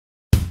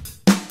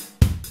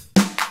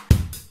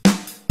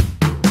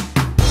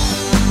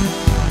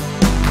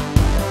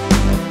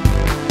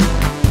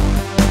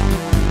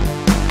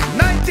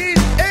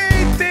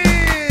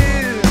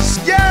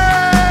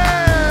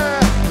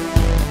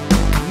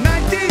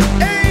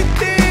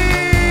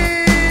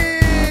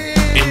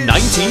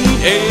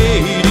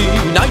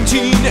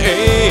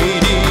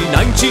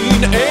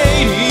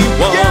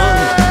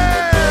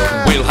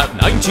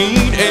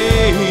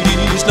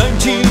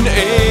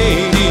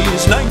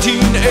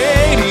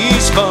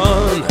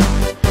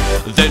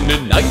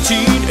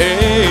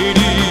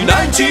1980,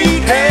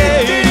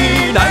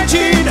 1980,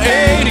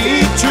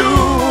 1982.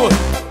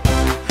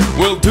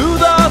 We'll do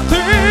the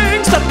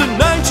things that the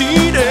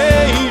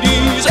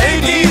 1980s,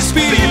 80s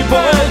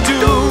people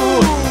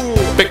do.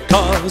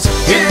 Because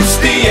it's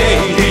the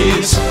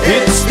 80s,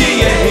 it's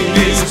the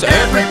 80s,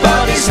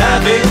 everybody's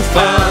having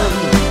fun.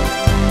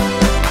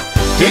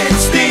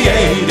 It's the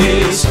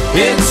 80s,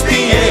 it's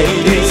the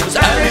 80s,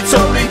 and it's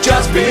only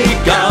just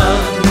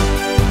begun.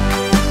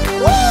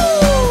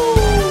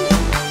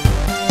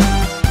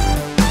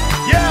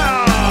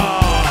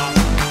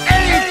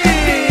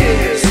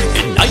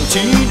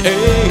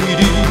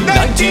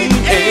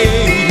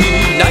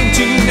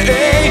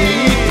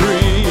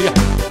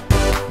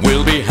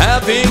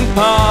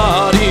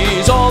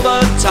 Parties all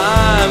the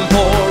time,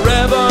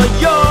 forever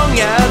young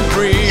and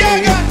free.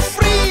 Young and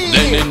free.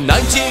 Then in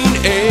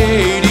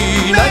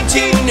 1980,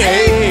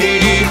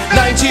 1980,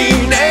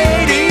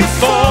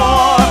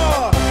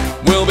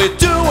 1984, we'll be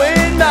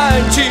doing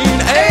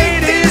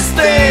 1980s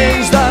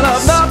things that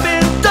have not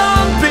been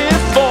done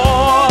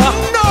before.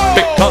 No.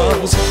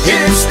 Because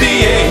it's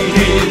the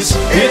 80s,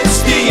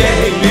 it's the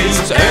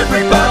 80s,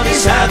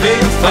 everybody's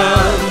having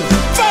fun.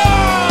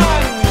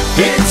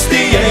 It's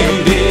the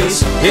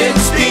 80s,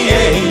 it's the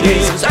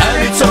 80s,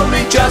 and it's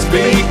only just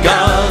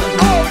begun.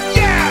 Oh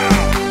yeah!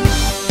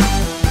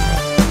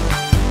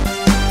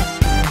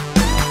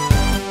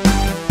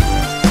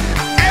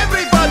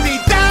 Everybody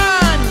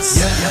dance!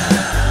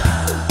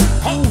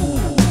 Yeah.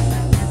 Oh.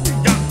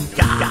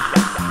 Yeah.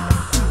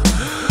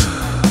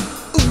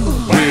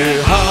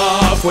 We're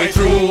halfway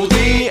through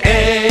the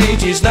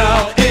 80s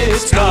now,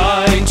 it's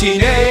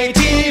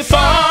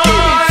 1985.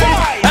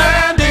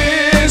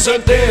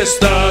 Isn't this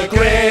the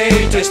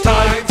greatest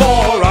time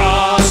for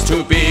us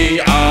to be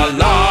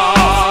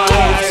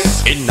alive?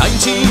 In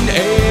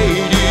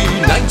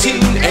 1980,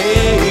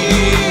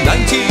 1980,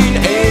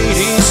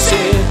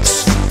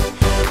 1986,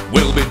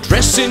 we'll be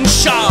dressing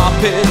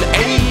sharp in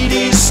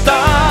 80s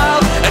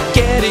style and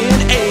getting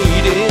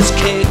 80s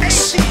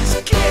kicks.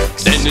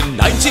 Then in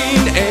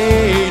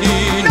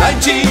 1980,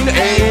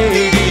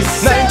 1980,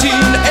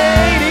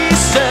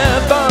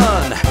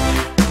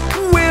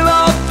 1987, we'll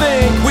all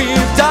think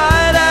we've died.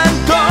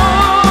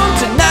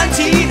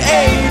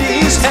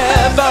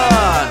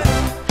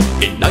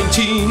 In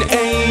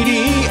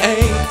 1988,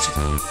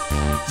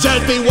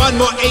 there'll be one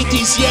more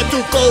 80s year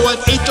to go and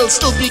it'll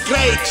still be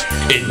great.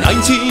 In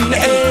 1989,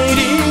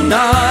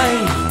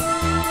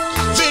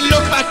 we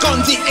look back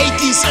on the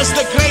 80s as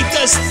the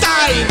greatest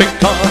time.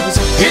 Because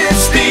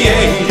it's the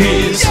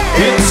 80s,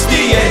 it's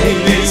the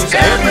 80s,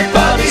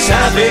 everybody's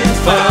having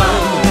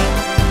fun.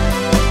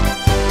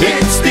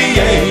 It's the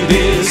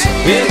 80s,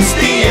 it's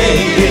the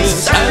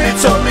 80s, and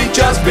it's only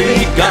just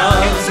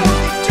begun.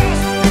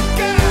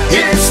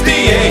 It's the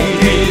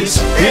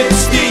 80s,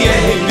 it's the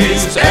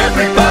 80s,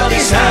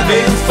 everybody's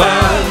having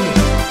fun.